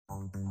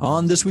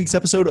On this week's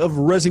episode of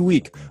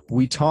ResiWeek,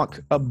 we talk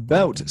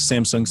about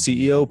Samsung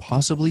CEO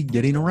possibly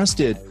getting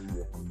arrested.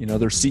 In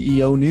other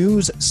CEO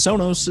news,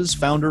 Sonos'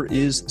 founder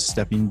is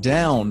stepping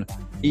down.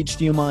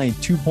 HDMI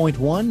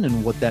 2.1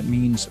 and what that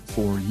means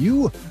for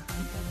you.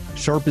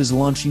 Sharp is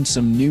launching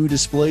some new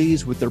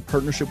displays with their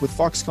partnership with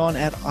Foxconn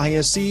at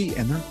ISE,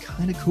 and they're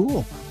kind of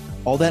cool.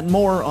 All that and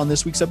more on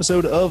this week's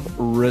episode of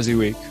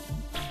ResiWeek.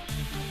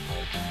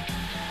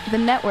 The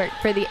network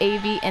for the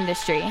AV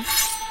industry.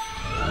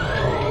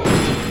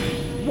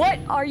 What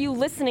are you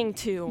listening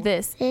to?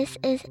 This is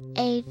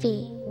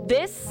AV.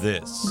 This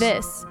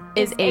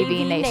is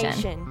AV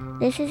Nation.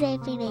 This is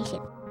AV Nation.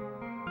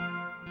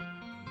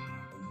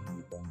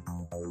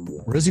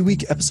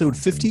 ResiWeek episode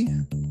 50,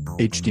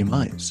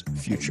 HDMI's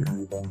future.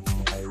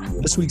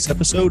 This week's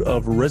episode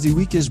of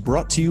ResiWeek is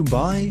brought to you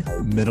by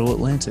Middle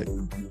Atlantic.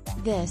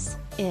 This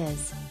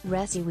is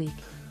ResiWeek.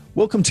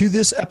 Welcome to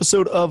this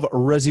episode of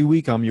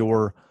ResiWeek. I'm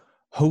your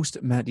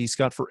host, Matt D.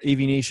 Scott for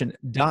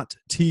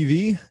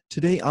avnation.tv.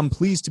 Today, I'm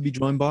pleased to be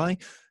joined by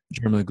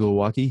Jeremy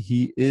Glowacki.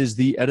 He is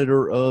the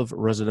editor of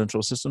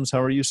Residential Systems.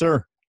 How are you,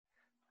 sir?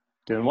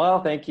 Doing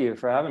well. Thank you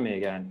for having me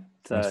again.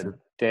 It's a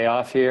day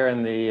off here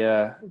in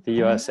the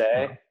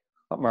USA,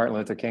 Martin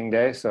Luther King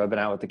Day, so I've been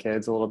out with the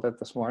kids a little bit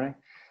this morning.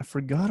 I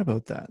forgot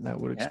about that. That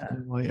would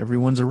explain why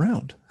everyone's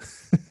around.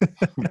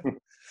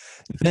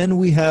 Then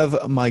we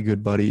have my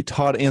good buddy,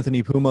 Todd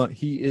Anthony Puma.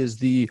 He is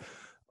the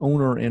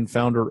owner and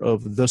founder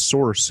of The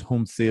Source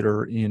Home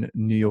Theater in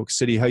New York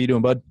City. How you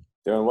doing, bud?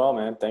 Doing well,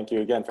 man. Thank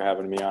you again for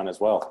having me on as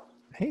well.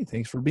 Hey,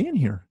 thanks for being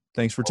here.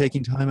 Thanks for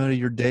taking time out of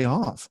your day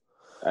off.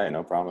 Hey,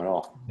 no problem at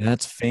all.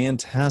 That's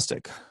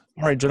fantastic.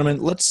 All right, gentlemen,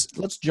 let's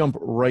jump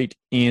right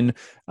in.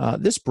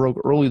 This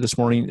broke early this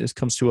morning. This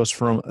comes to us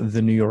from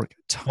the New York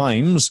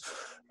Times.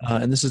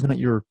 And this is not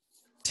your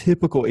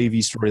typical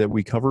AV story that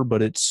we cover,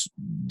 but it's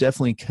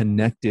definitely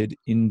connected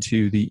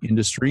into the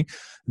industry.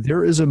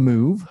 There is a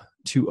move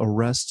to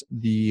arrest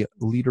the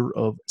leader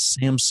of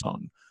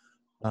Samsung.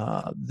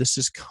 This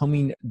is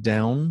coming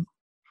down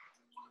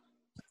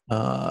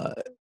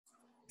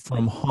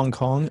from Hong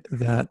Kong.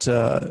 That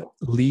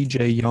Lee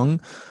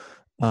Jae-young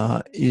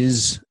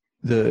he's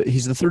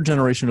the third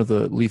generation of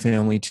the Lee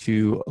family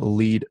to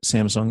lead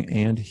Samsung,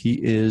 and he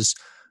is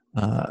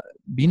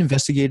being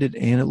investigated,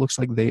 and it looks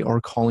like they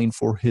are calling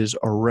for his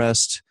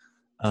arrest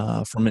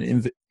from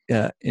an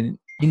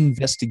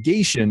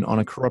investigation on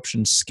a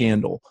corruption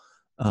scandal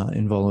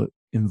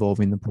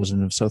involving the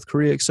president of South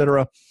Korea,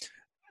 etc.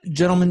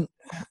 Gentlemen,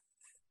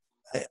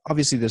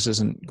 obviously this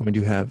isn't going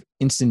to have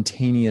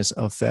instantaneous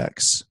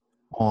effects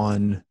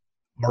on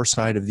our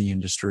side of the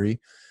industry,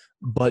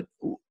 but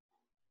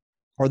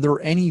are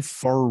there any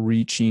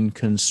far-reaching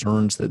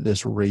concerns that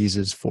this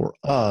raises for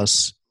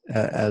us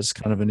as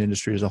kind of an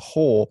industry as a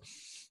whole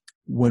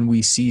when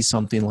we see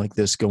something like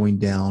this going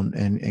down,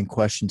 and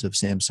questions of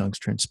Samsung's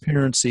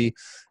transparency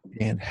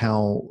and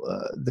how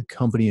the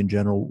company in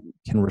general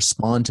can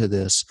respond to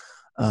this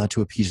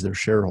to appease their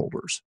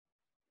shareholders?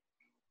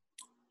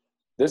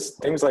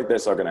 Things like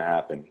this are going to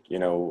happen.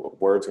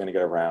 Word's going to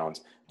get around,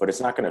 but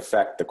it's not going to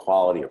affect the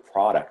quality of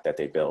product that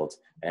they build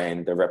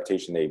and the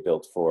reputation they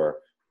built for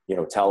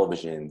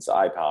televisions,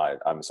 not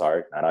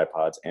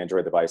iPods,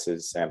 Android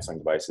devices, Samsung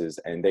devices,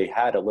 and they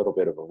had a little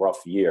bit of a rough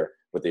year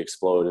with the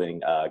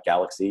exploding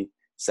Galaxy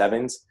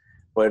 7s.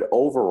 But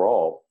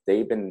overall,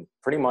 they've been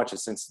pretty much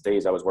since the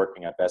days I was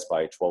working at Best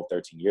Buy 12,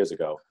 13 years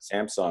ago,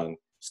 Samsung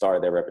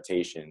started their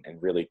reputation and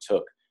really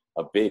took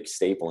a big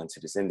staple into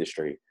this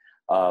industry.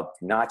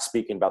 Not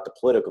speaking about the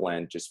political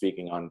end, just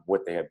speaking on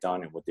what they have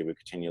done and what they would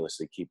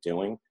continuously keep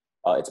doing.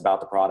 It's about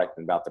the product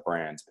and about the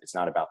brand. It's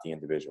not about the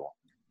individual.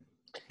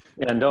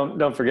 Yeah, and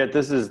don't forget,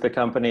 this is the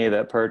company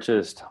that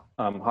purchased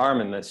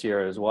Harman this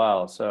year as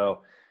well.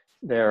 So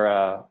they've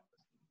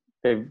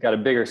got a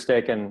bigger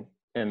stake in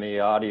the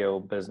audio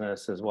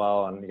business as well,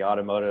 on the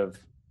automotive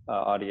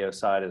audio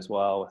side as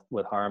well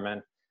with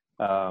Harman.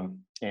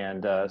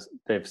 And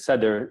they've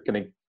said they're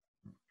going to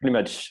pretty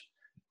much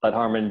let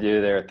Harman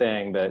do their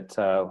thing, but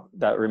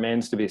that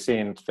remains to be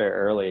seen. It's very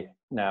early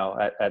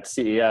now. At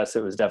CES,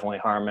 it was definitely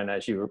Harman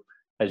as you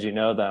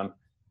know them,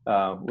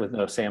 with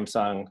no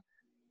Samsung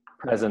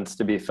presence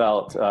to be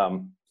felt,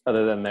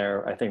 other than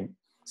their, I think,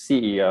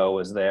 CEO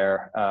was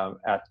there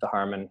at the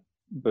Harman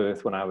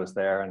booth when I was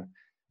there, and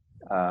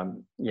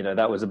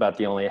that was about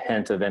the only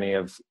hint of any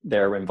of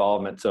their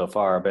involvement so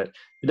far. But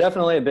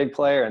definitely a big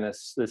player in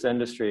this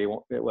industry,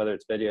 whether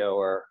it's video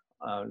or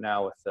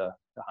now with the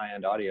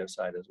high-end audio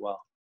side as well.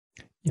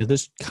 Yeah,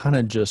 this kind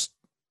of just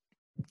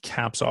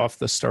caps off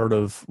the start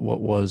of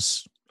what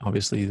was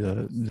obviously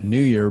the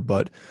new year,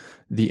 but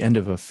the end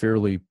of a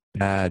fairly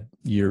bad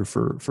year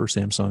for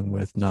Samsung,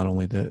 with not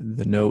only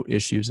the Note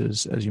issues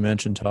as you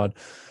mentioned, Todd,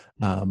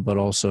 but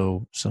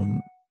also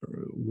some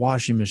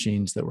washing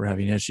machines that were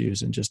having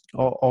issues, and just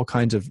all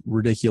kinds of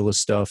ridiculous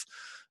stuff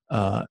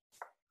on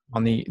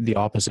the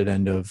opposite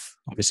end of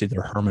obviously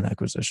their Harman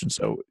acquisition.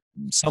 So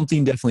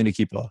something definitely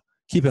to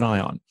keep an eye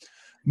on.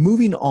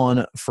 Moving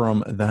on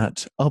from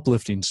that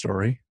uplifting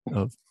story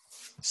of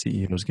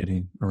CEOs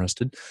getting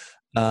arrested,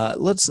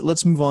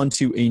 Let's move on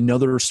to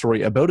another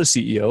story about a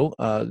CEO.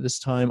 This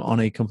time on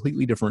a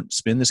completely different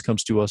spin. This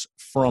comes to us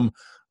from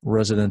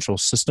Residential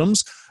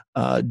Systems.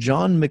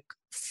 John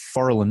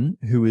McFarlane,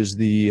 who is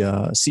the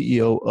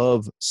CEO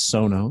of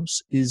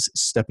Sonos, is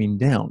stepping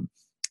down.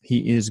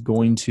 He is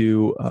going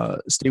to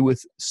stay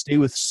with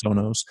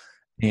Sonos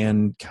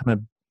and kind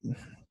of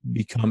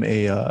become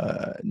a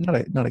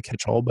not a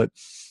catch-all, but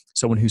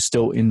someone who's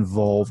still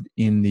involved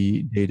in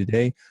the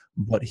day-to-day.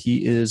 But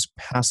he is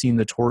passing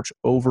the torch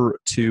over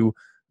to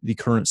the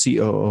current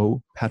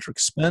COO, Patrick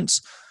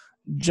Spence.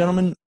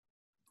 Gentlemen,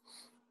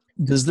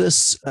 does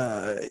this,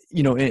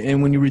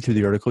 and when you read through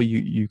the article,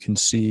 you can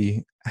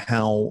see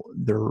how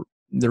they're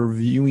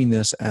viewing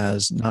this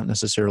as not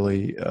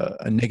necessarily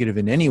a negative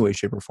in any way,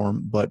 shape, or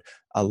form, but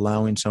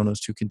allowing Sonos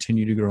to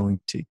continue to grow and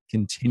to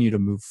continue to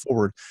move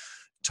forward.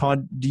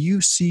 Todd, do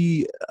you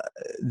see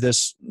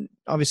this?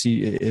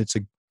 Obviously, it's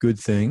a good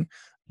thing,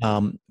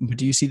 but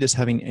do you see this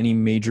having any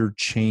major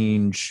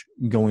change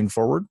going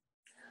forward?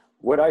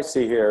 What I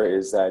see here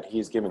is that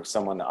he's giving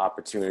someone the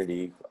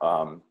opportunity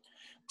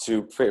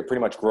to pretty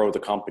much grow the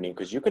company,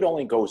 because you could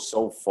only go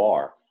so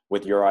far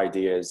with your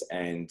ideas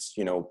and,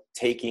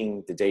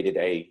 taking the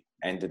day-to-day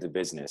end of the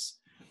business.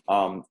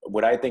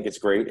 What I think is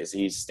great is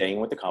he's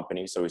staying with the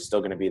company, so he's still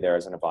going to be there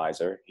as an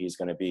advisor. He's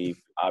going to be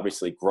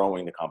obviously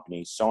growing the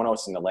company.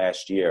 Sonos in the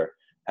last year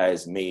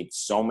has made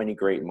so many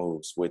great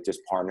moves with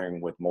just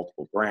partnering with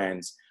multiple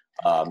brands,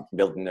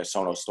 building their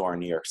Sonos store in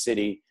New York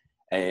City,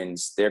 and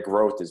their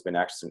growth has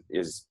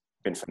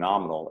been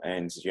phenomenal.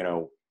 And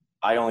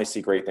I only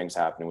see great things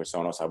happening with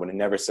Sonos. I would have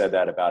never said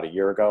that about a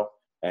year ago.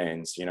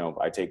 And,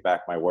 I take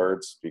back my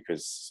words,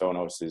 because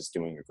Sonos is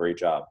doing a great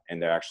job,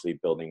 and they're actually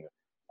building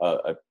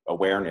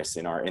awareness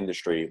in our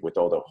industry with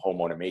all the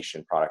home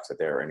automation products that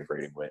they're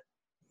integrating with.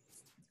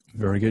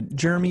 Very good.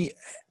 Jeremy,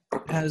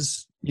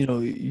 as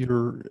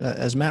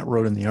as Matt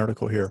wrote in the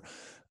article here,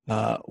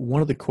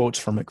 one of the quotes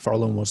from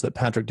McFarlane was that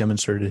Patrick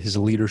demonstrated his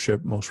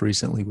leadership most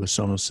recently with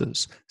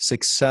Sonos's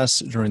success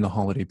during the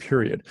holiday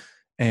period.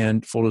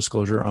 And full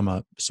disclosure, I'm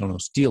a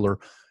Sonos dealer.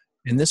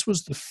 And this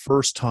was the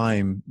first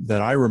time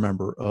that I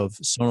remember of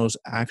Sonos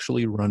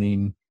actually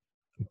running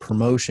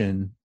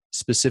promotion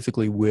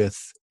specifically with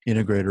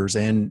integrators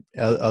and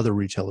other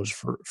retailers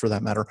for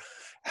that matter.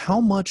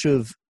 How much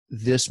of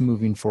this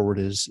moving forward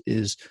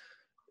is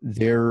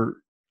their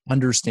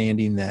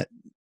understanding that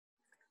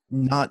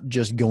not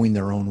just going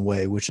their own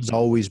way, which has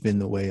always been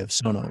the way of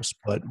Sonos,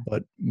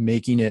 but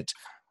making it,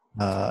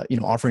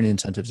 offering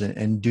incentives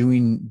and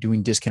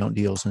doing discount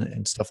deals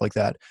and stuff like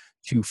that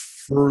to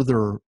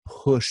further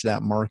push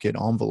that market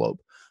envelope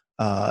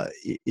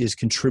is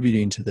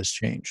contributing to this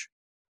change?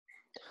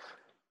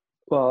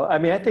 Well,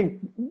 I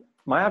think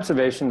my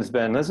observation has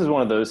been, this is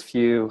one of those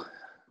few,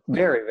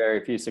 very,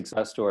 very few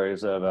success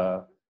stories of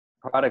a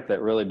product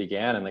that really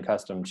began in the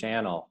custom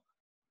channel,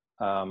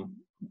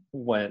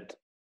 went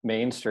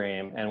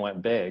mainstream and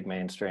went big.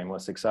 Mainstream,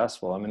 was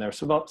successful. There's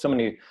so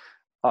many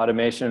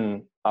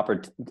automation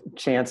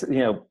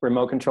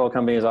remote control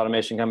companies,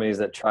 automation companies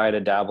that try to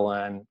dabble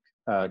in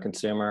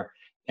consumer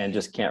and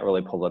just can't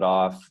really pull it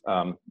off.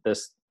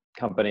 This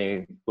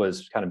company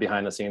was kind of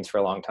behind the scenes for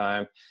a long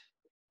time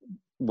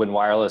when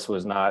wireless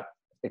was not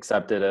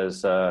accepted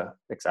as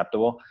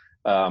acceptable.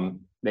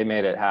 They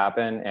made it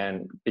happen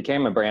and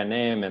became a brand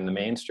name in the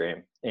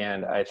mainstream.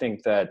 And I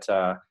think that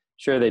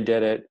sure, they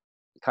did it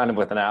kind of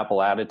with an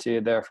Apple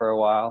attitude there for a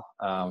while,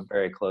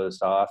 very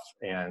closed off,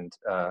 and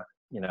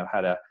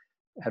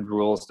had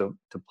rules to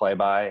play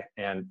by.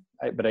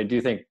 But I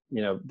do think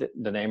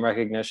the name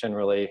recognition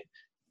really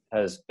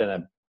has been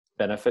a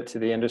benefit to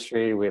the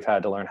industry. We've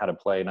had to learn how to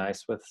play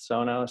nice with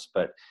Sonos,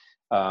 but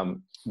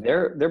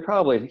they're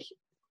probably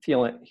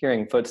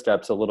hearing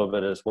footsteps a little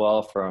bit as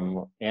well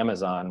from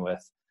Amazon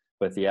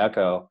with the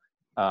Echo,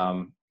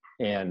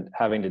 and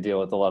having to deal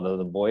with a lot of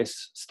the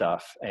voice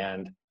stuff,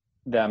 and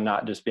them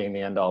not just being the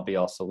end-all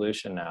be-all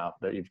solution now,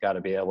 that you've got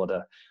to be able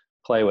to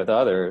play with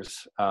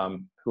others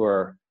who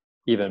are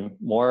even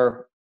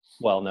more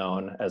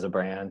well-known as a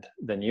brand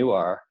than you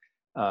are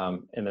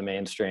in the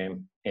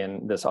mainstream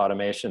in this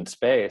automation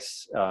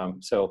space.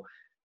 So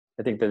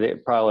I think that they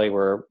probably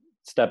were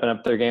stepping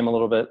up their game a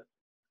little bit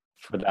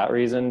for that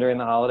reason during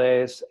the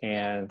holidays.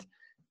 And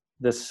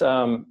this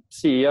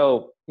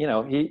CEO,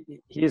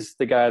 he's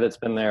the guy that's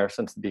been there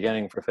since the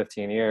beginning for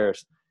 15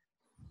 years.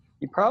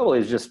 He probably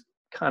has just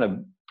kind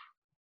of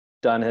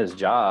done his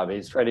job.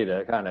 He's ready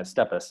to kind of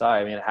step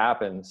aside. It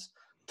happens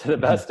to the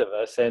best of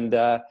us. And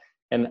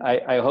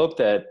I hope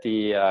that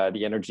the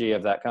energy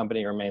of that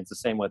company remains the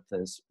same with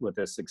his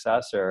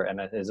successor, and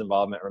that his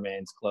involvement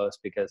remains close,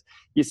 because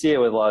you see it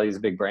with a lot of these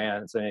big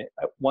brands.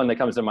 One that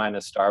comes to mind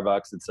is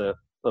Starbucks. It's a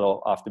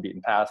little off the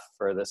beaten path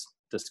for this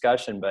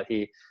discussion, but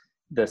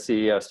the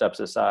CEO steps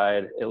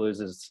aside. It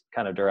loses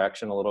kind of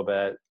direction a little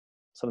bit.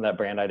 Some of that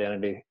brand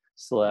identity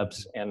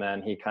slips, and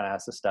then he kind of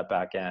has to step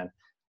back in.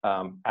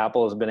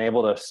 Apple has been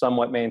able to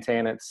somewhat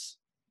maintain its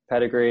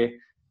pedigree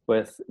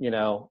with,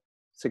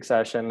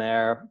 succession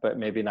there, but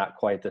maybe not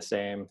quite the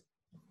same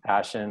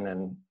passion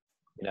and,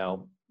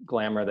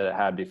 glamour that it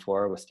had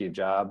before with Steve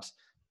Jobs.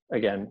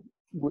 Again,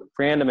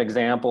 random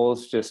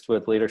examples, just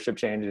with leadership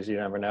changes, you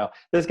never know.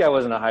 This guy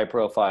wasn't a high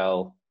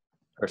profile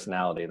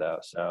personality though.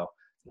 So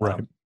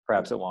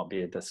perhaps it won't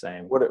be the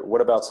same.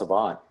 What about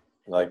Savant?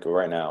 Like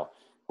right now,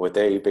 would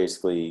they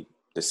basically,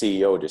 the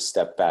CEO just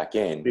stepped back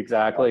in?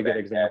 Exactly, good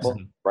example.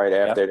 Right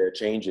after their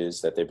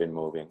changes that they've been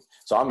moving.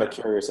 So I'm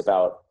curious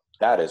about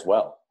that as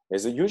well.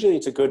 Usually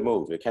it's a good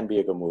move. It can be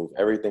a good move.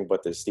 Everything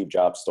but the Steve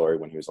Jobs story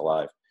when he was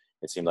alive.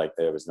 It seemed like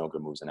there was no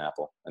good moves in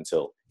Apple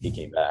until he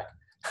came back.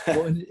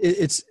 Well,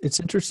 it's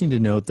interesting to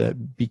note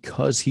that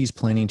because he's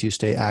planning to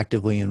stay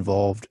actively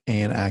involved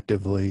and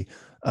actively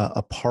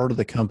a part of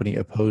the company,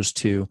 opposed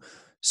to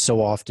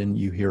so often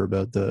you hear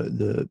about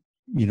the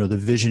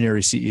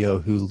visionary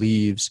CEO who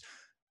leaves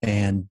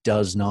and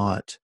does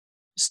not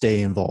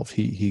stay involved.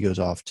 He goes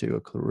off to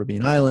a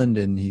Caribbean island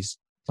and he's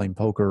playing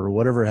poker or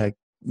whatever heck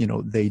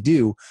they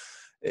do.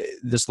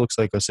 This looks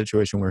like a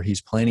situation where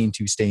he's planning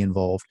to stay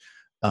involved,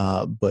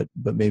 but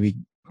maybe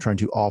trying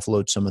to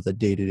offload some of the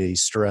day-to-day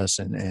stress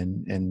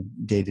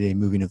and day-to-day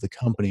moving of the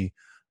company,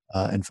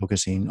 and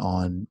focusing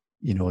on,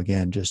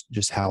 again,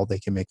 just how they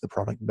can make the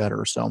product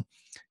better. So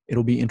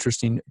it'll be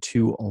interesting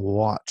to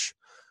watch.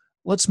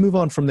 Let's move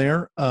on from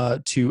there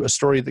to a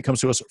story that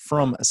comes to us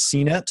from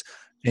CNET.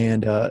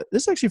 And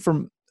this is actually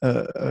from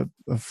a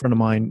friend of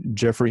mine,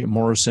 Jeffrey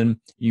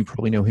Morrison. You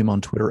probably know him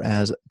on Twitter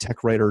as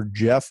Tech Writer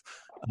Jeff.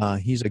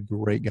 He's a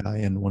great guy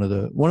and one of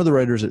the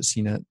writers at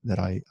CNET that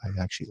I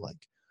actually like.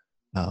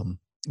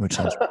 Which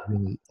sounds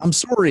really, I'm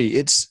sorry.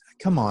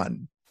 Come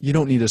on. You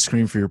don't need a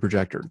screen for your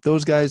projector.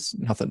 Those guys,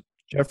 nothing.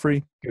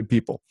 Jeffrey, good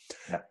people.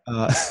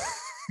 I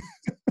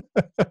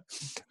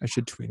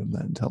should tweet him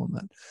that and tell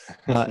him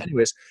that.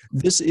 Anyways,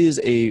 this is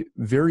a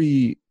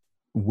very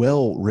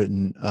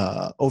well-written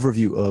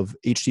overview of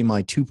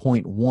HDMI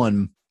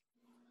 2.1.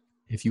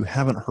 If you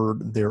haven't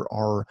heard, there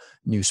are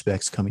new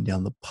specs coming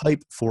down the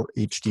pipe for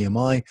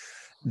HDMI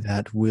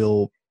that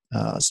will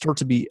start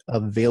to be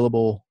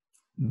available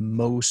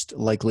most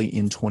likely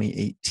in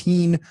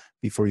 2018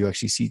 before you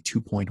actually see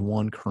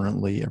 2.1.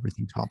 Currently,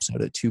 everything tops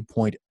out at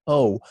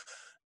 2.0.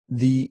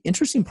 The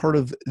interesting part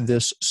of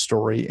this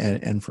story,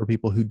 and for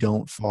people who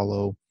don't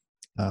follow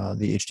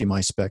the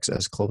HDMI specs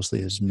as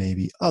closely as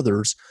maybe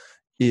others,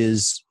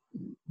 is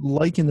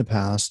like in the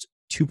past,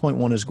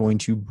 2.1 is going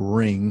to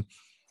bring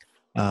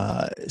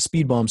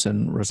speed bumps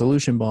and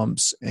resolution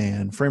bumps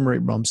and frame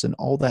rate bumps and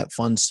all that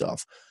fun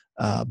stuff.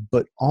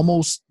 But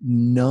almost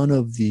none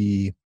of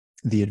the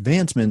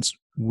advancements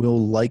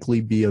will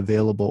likely be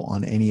available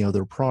on any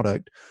other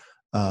product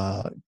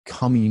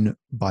coming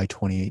by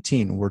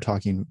 2018. We're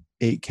talking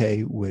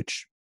 8K,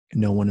 which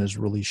no one has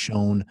really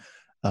shown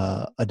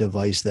a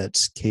device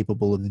that's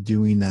capable of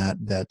doing that,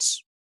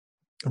 that's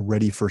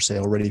ready for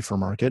sale, ready for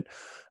market.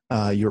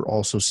 You're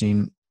also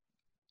seeing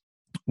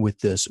with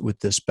this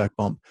spec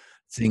bump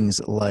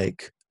things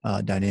like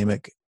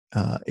dynamic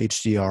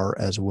HDR,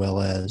 as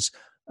well as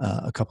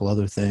a couple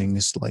other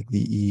things like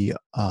the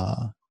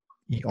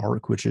eARC,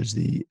 which is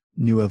the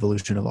new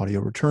evolution of audio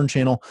return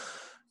channel.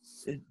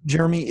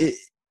 Jeremy,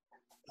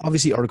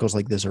 obviously articles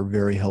like this are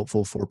very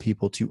helpful for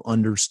people to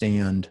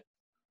understand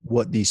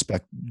what these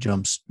spec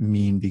jumps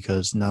mean,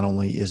 because not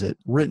only is it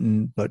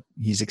written, but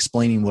he's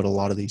explaining what a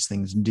lot of these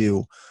things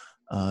do,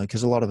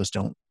 because a lot of us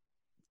don't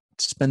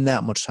spend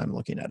that much time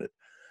looking at it.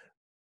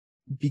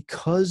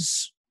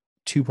 Because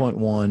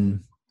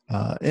 2.1,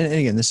 and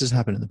again, this has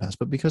happened in the past,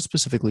 but because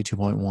specifically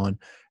 2.1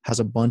 has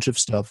a bunch of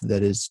stuff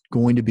that is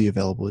going to be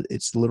available,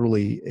 it's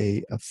literally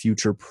a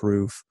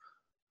future-proof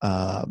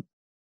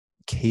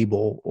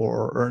cable,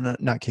 or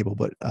not cable,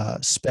 but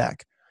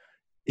spec.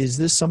 Is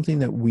this something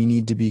that we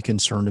need to be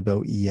concerned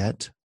about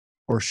yet,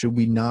 or should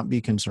we not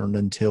be concerned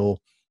until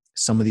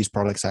some of these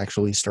products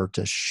actually start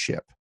to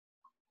ship?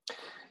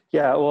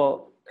 Yeah,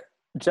 well,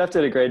 Jeff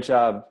did a great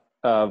job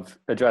of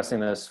addressing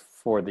this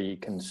for the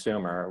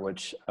consumer,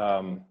 which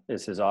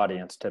is his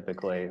audience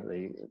typically,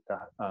 the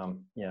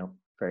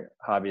very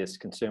hobbyist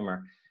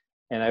consumer.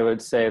 And I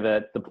would say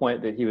that the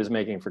point that he was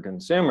making for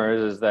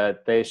consumers is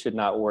that they should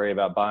not worry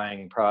about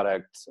buying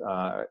product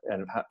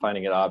and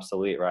finding it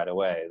obsolete right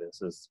away.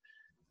 This is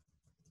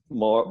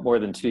more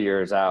than 2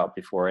 years out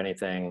before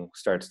anything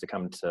starts to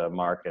come to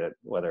market,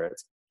 whether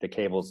it's the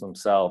cables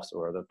themselves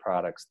or the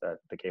products that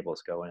the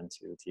cables go into,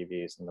 the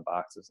TVs and the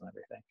boxes and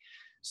everything.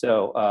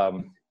 So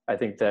I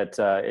think that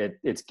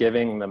it's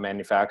giving the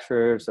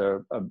manufacturers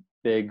a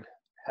big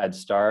head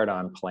start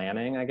on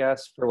planning, I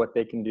guess, for what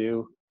they can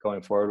do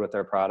going forward with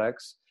their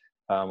products,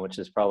 which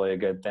is probably a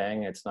good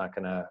thing. It's not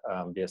going to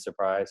be a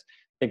surprise.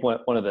 I think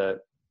one of the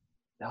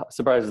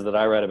surprises that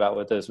I read about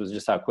with this was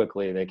just how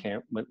quickly they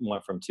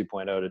went from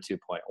 2.0 to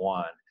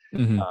 2.1.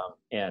 Mm-hmm.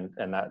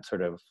 And that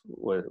sort of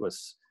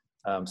was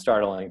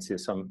startling to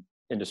some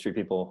industry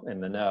people in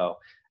the know.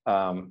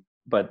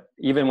 But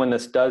even when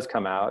this does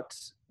come out,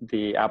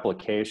 the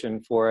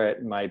application for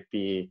it might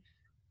be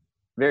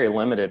very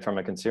limited from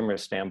a consumer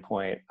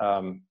standpoint.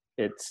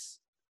 It's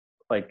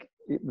like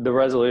the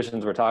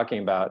resolutions we're talking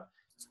about,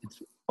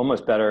 it's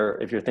almost better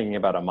if you're thinking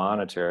about a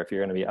monitor. If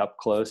you're going to be up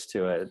close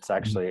to it, it's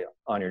actually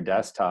on your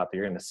desktop.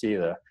 You're going to see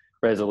the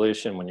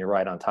resolution when you're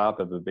right on top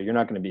of it, but you're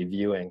not going to be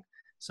viewing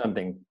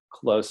something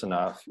close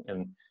enough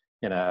in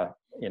a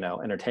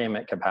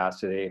entertainment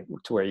capacity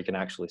to where you can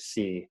actually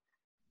see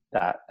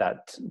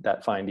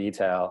that fine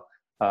detail.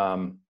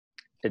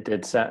 It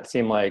did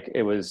seem like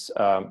it was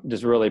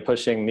just really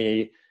pushing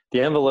the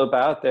envelope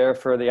out there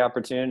for the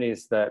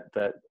opportunities that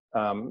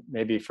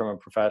maybe from a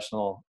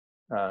professional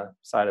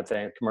side of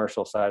things,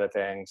 commercial side of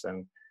things,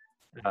 and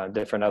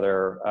different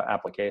other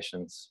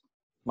applications.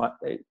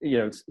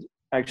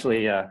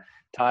 Actually,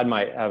 Todd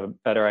might have a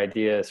better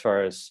idea as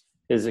far as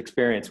his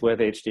experience with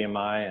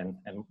HDMI and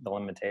the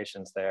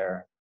limitations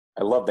there.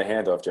 I love the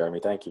handoff, Jeremy.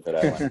 Thank you for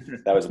that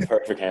one. That was a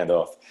perfect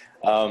handoff.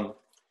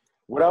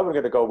 What I'm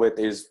going to go with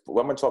is I'm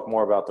going to talk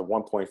more about the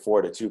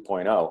 1.4 to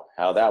 2.0,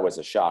 how that was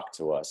a shock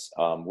to us.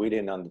 We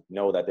didn't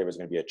know that there was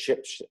going to be a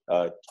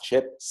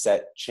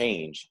chipset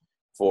change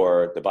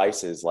for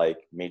devices like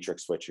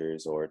matrix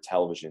switchers or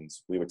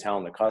televisions. We were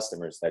telling the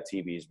customers that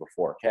TVs were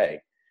 4K,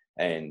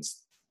 and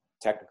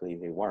technically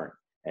they weren't.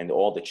 And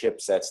all the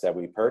chipsets that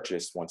we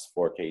purchased once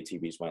 4K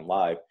TVs went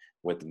live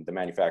with the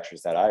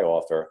manufacturers that I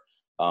offer,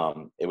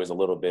 it was a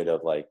little bit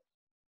of like,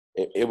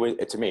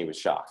 to me, it was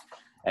shock.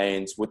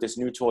 And with this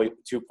new toy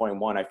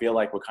 2.1, I feel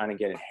like we're kind of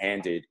getting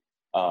handed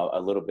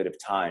a little bit of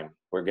time.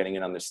 We're getting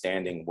an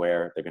understanding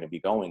where they're going to be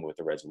going with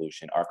the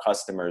resolution. Our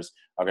customers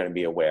are going to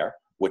be aware,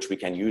 which we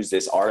can use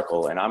this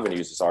article, and I'm going to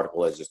use this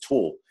article as a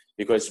tool,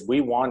 because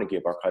we want to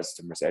give our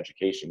customers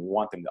education. We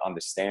want them to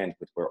understand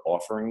what we're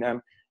offering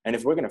them. And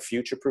if we're going to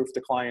future-proof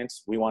the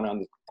clients, we want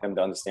them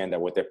to understand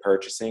that what they're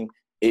purchasing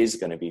is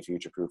going to be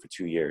future-proof for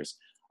 2 years.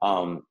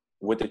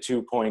 With the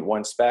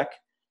 2.1 spec,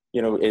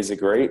 is it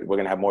great? We're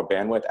going to have more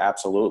bandwidth?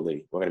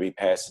 Absolutely. We're going to be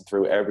passing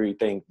through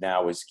everything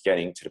now is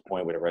getting to the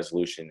point where the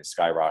resolution is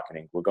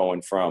skyrocketing. We're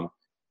going from,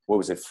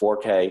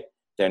 4K,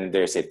 then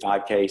they say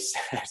 5K,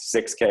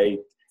 6K,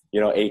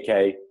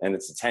 8K, and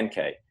it's a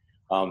 10K.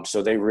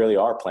 So they really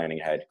are planning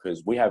ahead,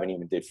 because we haven't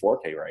even did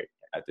 4K right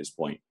at this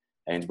point,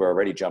 and we're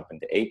already jumping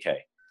to 8K,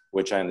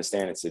 which I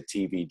understand it's a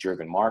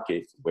TV-driven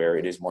market where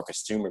it is more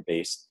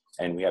consumer-based,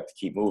 and we have to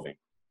keep moving.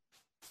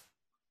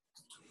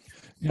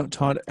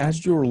 Todd,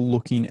 as you're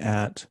looking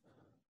at,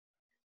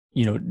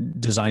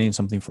 designing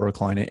something for a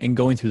client and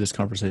going through this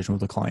conversation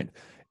with a client,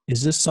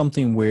 is this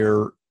something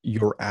where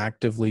you're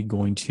actively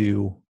going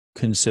to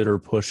consider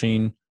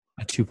pushing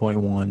a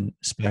 2.1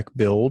 spec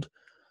build,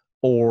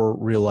 or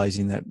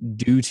realizing that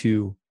due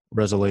to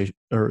resolution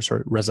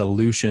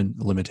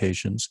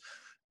limitations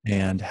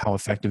and how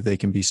effective they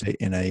can be, say,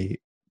 in a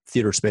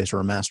theater space or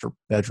a master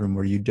bedroom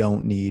where you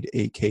don't need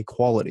 8K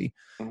quality,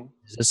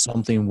 is this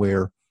something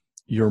where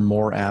you're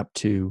more apt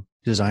to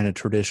design a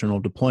traditional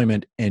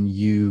deployment and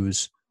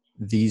use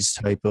these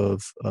type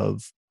of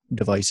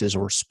devices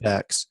or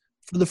specs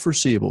for the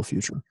foreseeable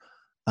future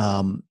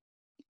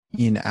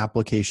in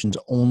applications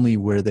only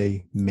where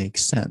they make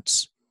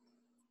sense?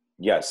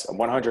 Yes,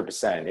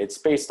 100%. It's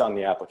based on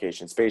the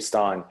application. It's based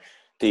on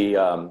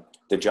the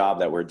job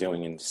that we're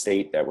doing in the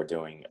state that we're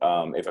doing.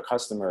 If a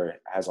customer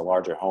has a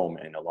larger home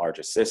and a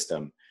larger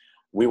system,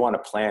 we want to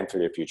plan for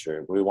their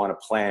future. We want to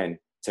plan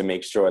to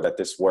make sure that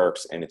this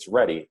works and it's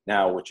ready.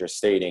 Now, what you're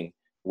stating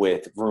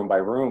with room by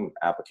room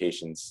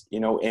applications,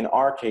 in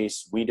our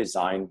case, we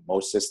design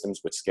most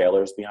systems with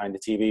scalers behind the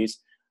TVs.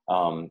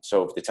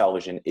 So if the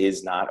television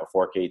is not a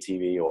 4K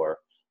TV or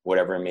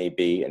whatever it may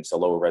be, and it's a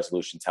lower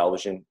resolution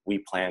television, we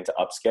plan to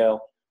upscale.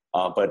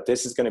 But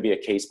this is going to be a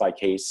case by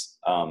case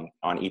on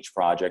each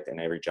project and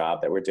every job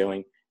that we're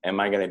doing. Am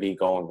I going to be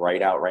going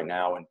right out right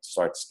now and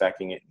start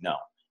speccing it? No.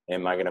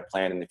 Am I going to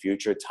plan in the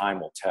future? Time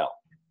will tell.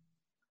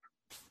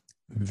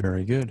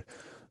 Very good.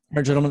 All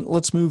right, gentlemen,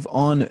 let's move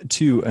on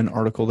to an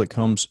article that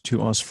comes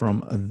to us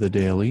from The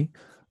Daily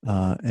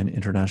and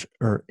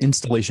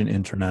Installation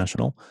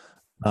International.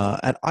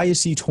 At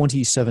ISE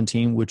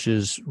 2017, which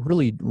is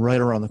really right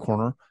around the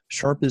corner,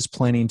 Sharp is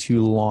planning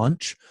to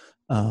launch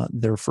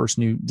their first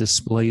new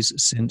displays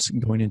since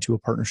going into a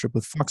partnership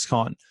with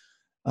Foxconn.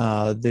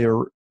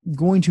 They're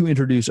going to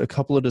introduce a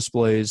couple of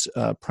displays,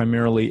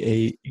 primarily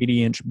a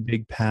 80-inch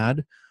big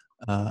pad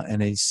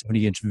and a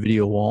 70-inch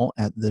video wall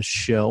at the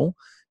show.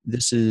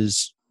 This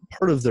is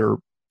part of their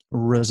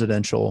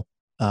residential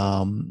 /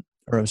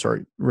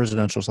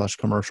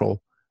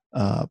 commercial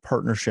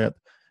partnership.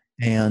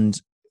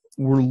 And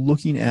we're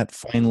looking at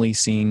finally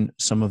seeing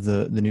some of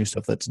the new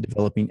stuff that's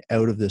developing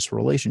out of this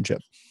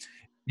relationship.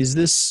 Is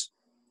this,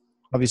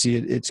 obviously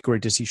it's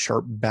great to see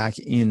Sharp back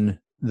in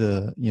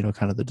the,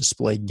 kind of the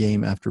display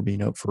game after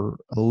being out for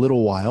a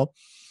little while.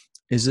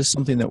 Is this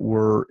something that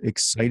we're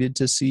excited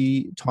to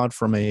see, Todd,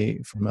 from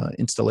an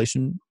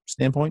installation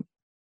standpoint?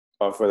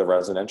 For the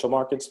residential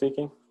market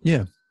speaking?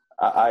 Yeah.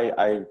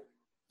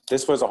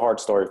 This was a hard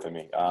story for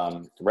me.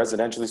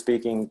 Residentially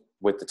speaking,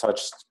 with the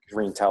touch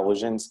screen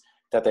televisions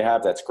that they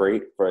have, that's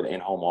great for the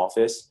in-home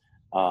office,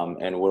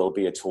 and will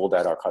be a tool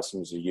that our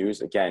customers will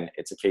use. Again,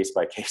 it's a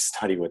case-by-case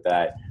study with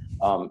that.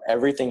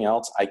 Everything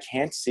else, I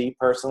can't see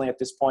personally at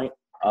this point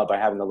by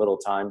having a little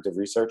time to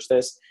research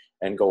this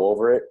and go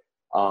over it,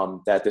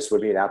 that this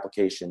would be an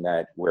application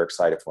that we're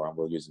excited for and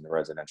we'll use in the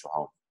residential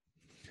home.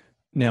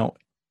 Now,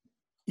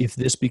 if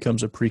this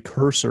becomes a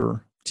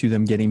precursor to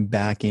them getting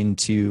back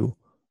into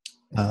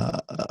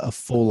a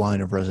full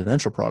line of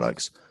residential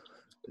products,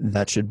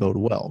 that should bode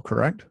well,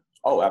 correct?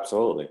 Oh,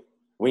 absolutely.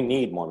 We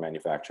need more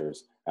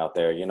manufacturers out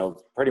there. You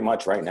know, pretty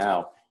much right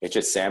now, it's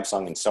just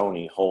Samsung and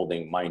Sony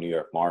holding my New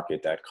York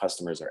market that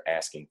customers are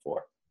asking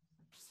for.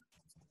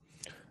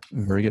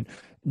 Very good.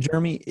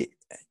 Jeremy,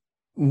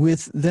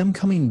 with them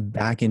coming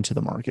back into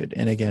the market,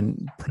 and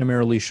again,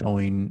 primarily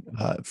showing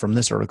from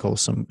this article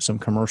some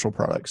commercial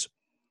products,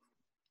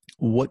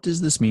 what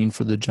does this mean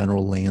for the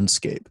general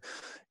landscape?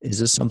 Is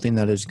this something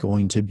that is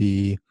going to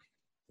be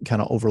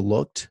kind of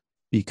overlooked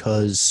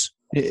because,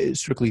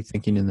 strictly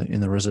thinking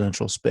in the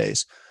residential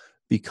space,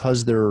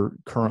 because they're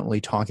currently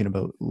talking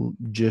about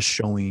just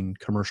showing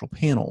commercial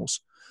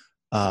panels,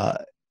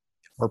 are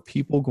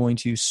people going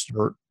to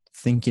start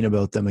thinking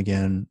about them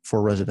again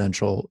for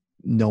residential,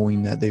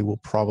 knowing that they will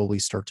probably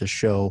start to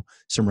show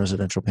some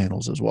residential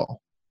panels as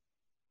well?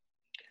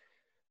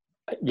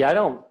 Yeah, I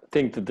don't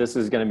think that this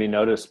is going to be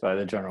noticed by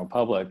the general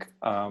public.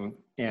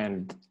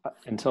 And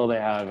until they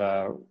have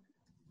a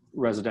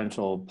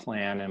residential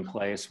plan in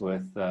place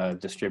with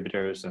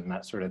distributors and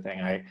that sort of thing,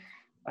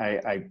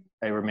 it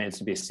remains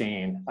to be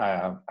seen.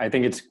 I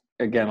think it's,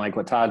 again, like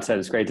what Todd said,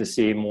 it's great to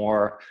see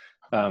more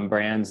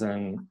brands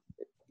and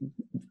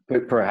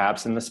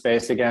perhaps in the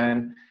space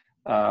again.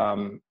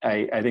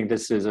 I think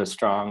this is a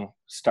strong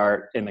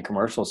start in the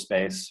commercial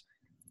space.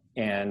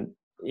 And,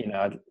 you know,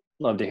 I'd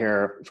love to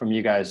hear from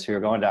you guys who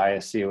are going to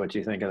ISC what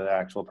you think of the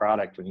actual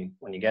product when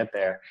you get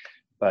there.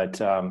 But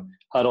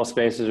huddle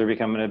spaces are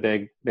becoming a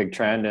big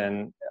trend,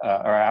 and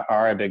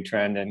are a big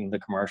trend in the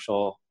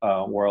commercial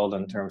world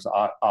in terms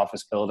of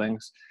office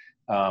buildings,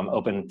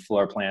 open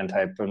floor plan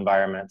type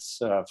environments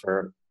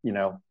for, you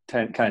know,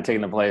 kind of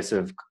taking the place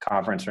of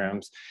conference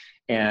rooms,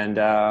 and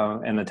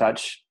the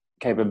touch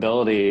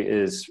capability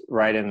is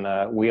right in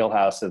the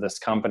wheelhouse of this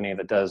company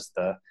that does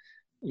the,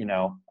 you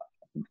know,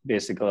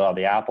 basically all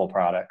the Apple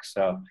products.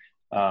 So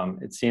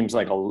it seems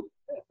like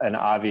an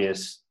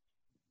obvious,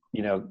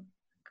 you know,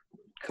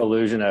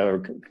 collusion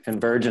or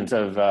convergence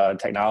of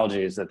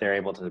technologies that they're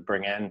able to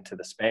bring into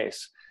the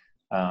space.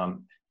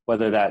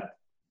 Whether that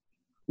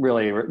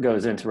really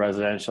goes into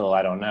residential,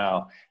 I don't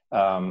know.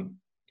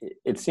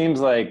 It seems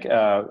like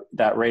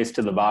that race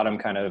to the bottom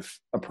kind of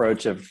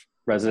approach of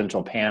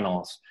residential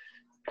panels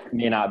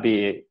may not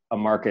be a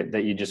market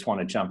that you just want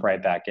to jump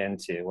right back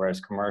into, whereas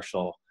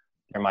commercial,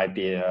 there might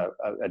be a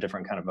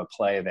different kind of a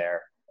play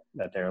there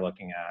that they're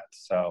looking at.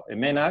 So it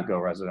may not go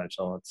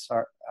residential.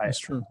 That's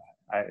true.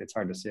 It's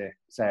hard to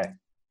say.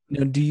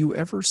 Now, do you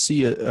ever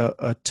see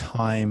a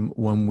time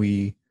when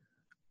we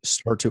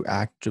start to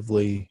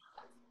actively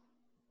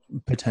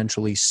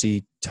potentially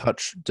see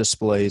touch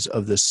displays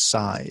of this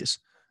size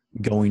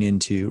going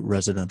into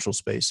residential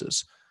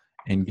spaces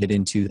and get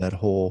into that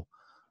whole,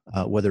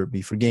 whether it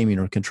be for gaming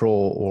or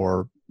control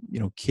or, you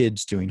know,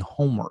 kids doing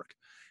homework?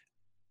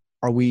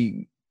 Are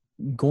we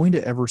going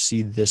to ever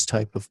see this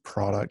type of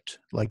product,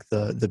 like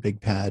the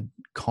Big Pad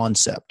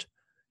concept,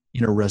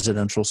 in a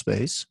residential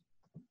space?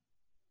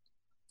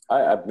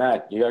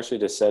 Matt, you actually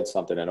just said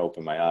something that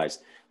opened my eyes.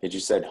 You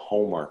said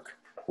homework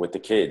with the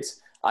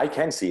kids. I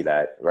can see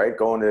that, right?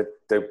 Going to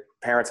the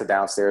parents are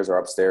downstairs or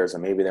upstairs, or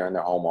maybe they're in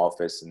their home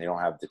office and they don't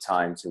have the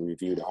time to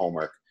review the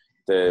homework.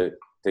 The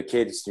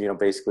kids, you know,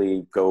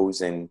 basically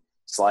goes and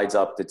slides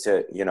up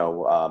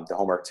the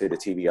homework to the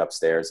TV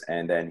upstairs,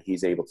 and then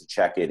he's able to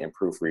check it and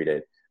proofread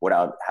it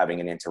without having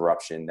an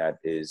interruption that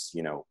is,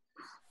 you know,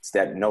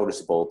 that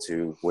noticeable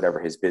to whatever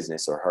his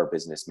business or her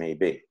business may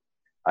be.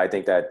 I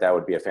think that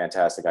would be a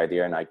fantastic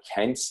idea, and I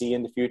can see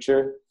in the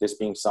future this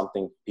being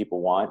something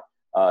people want.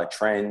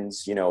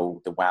 Trends, you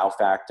know, the wow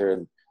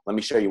factor. Let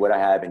me show you what I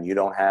have and you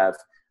don't have.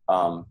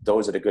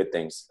 Those are the good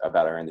things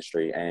about our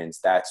industry, and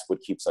that's what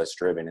keeps us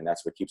driven, and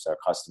that's what keeps our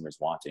customers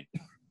wanting.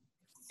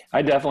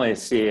 I definitely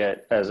see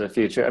it as a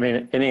future. I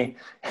mean,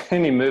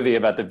 any movie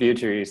about the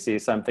future, you see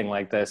something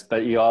like this,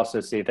 but you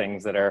also see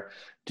things that are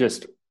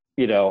just,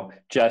 you know,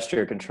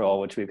 gesture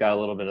control, which we've got a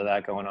little bit of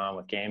that going on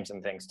with games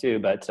and things too.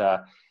 But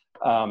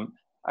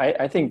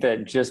I think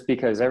that just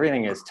because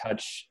everything is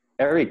touch,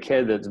 every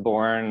kid that's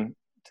born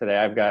today,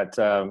 I've got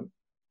a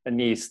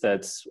niece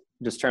that's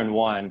just turned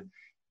 1,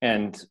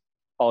 and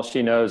all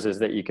she knows is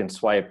that you can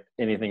swipe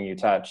anything you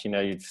touch. You know,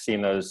 you've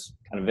seen those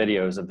kind of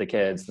videos of the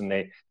kids, and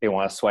they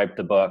want to swipe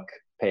the book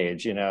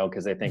page, you know,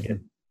 because they think it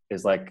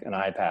is like an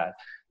iPad.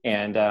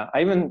 And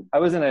I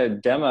was in a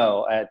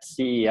demo at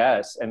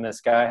CES, and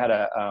this guy had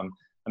a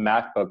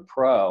MacBook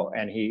Pro,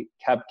 and he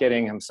kept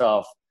getting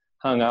himself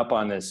hung up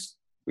on this.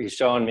 He's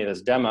showing me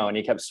this demo, and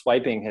he kept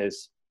swiping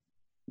his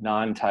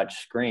non-touch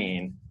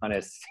screen on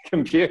his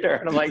computer,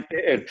 and I'm like,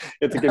 dude,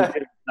 it's a computer,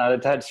 it's not a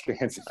touch screen,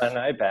 it's not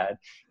an iPad.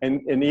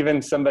 And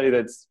even somebody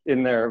that's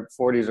in their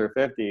 40s or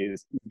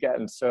 50s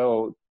getting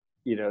so,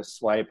 you know,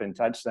 swipe and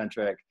touch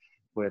centric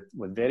with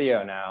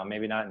video now,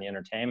 maybe not in the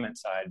entertainment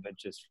side, but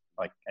just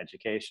like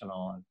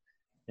educational.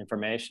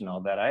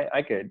 informational that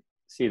I could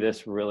see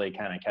this really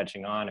kind of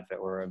catching on if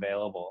it were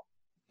available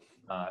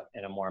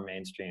in a more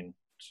mainstream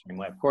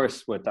way. Of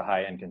course, with the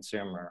high-end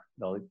consumer,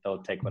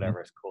 they'll take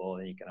whatever is cool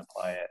and you can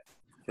apply it.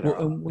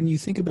 Well, when you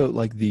think about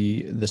like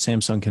the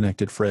Samsung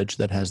connected fridge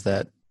that has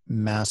that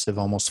massive,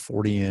 almost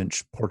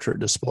 40-inch portrait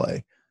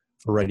display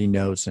for writing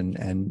notes,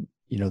 and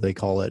they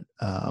call it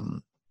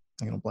I'm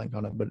gonna blank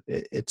on it, but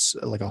it's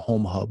like a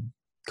home hub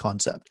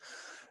concept.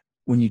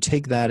 When you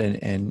take that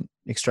and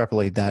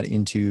extrapolate that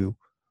into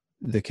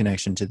the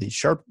connection to these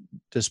Sharp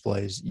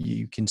displays,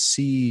 you can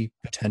see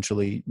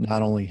potentially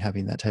not only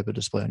having that type of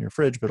display on your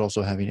fridge, but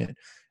also having it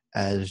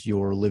as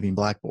your living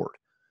blackboard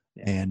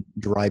and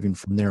driving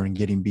from there and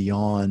getting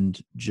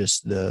beyond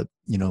just the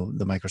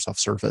Microsoft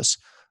Surface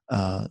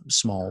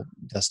small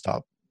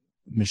desktop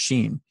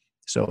machine.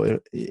 So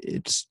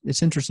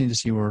it's interesting to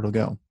see where it'll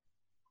go.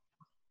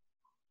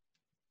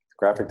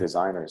 Graphic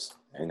designers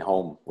in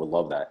home would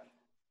love that.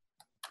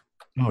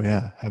 Oh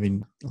yeah,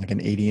 having like an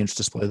 80-inch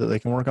display that they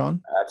can work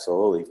on.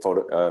 Absolutely,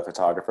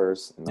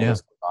 photographers, and the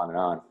list goes on and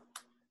on.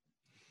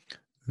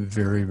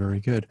 Very, very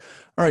good.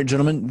 All right,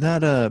 gentlemen,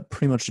 that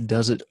pretty much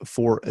does it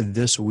for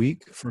this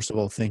week. First of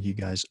all, thank you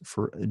guys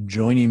for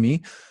joining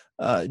me.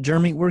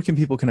 Jeremy, where can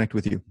people connect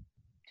with you?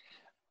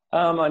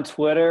 On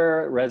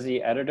Twitter,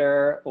 Resi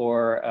Editor,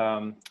 or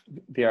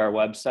via our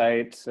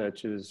website,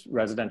 which is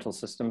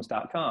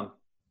residentialsystems.com.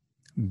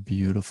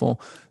 Beautiful.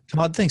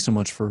 Todd, thanks so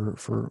much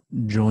for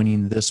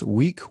joining this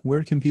week.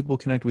 Where can people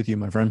connect with you,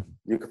 my friend?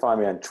 You can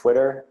find me on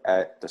Twitter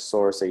at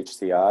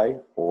TheSourceHTI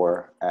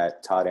or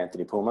at Todd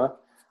Anthony Puma.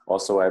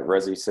 Also at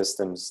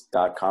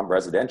ResiSystems.com,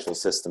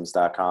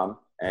 ResidentialSystems.com,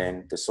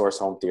 and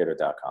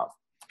TheSourceHomeTheater.com.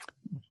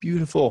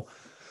 Beautiful.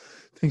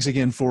 Thanks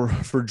again for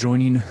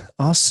joining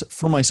us.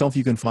 For myself,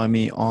 you can find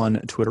me on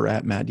Twitter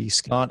at Matt D.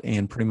 Scott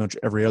and pretty much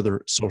every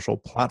other social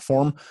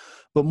platform.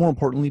 But more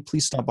importantly,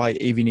 please stop by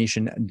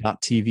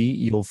avnation.tv.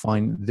 You'll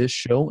find this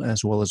show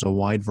as well as a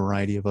wide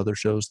variety of other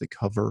shows that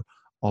cover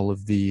all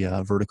of the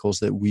verticals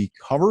that we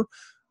cover.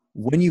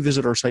 When you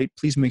visit our site,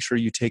 please make sure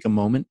you take a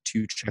moment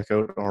to check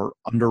out our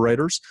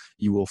underwriters.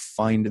 You will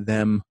find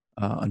them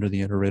under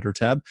the underwriter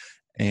tab,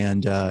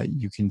 and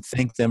you can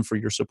thank them for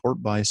your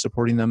support by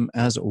supporting them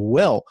as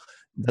well.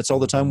 That's all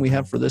the time we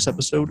have for this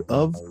episode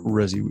of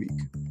ResiWeek.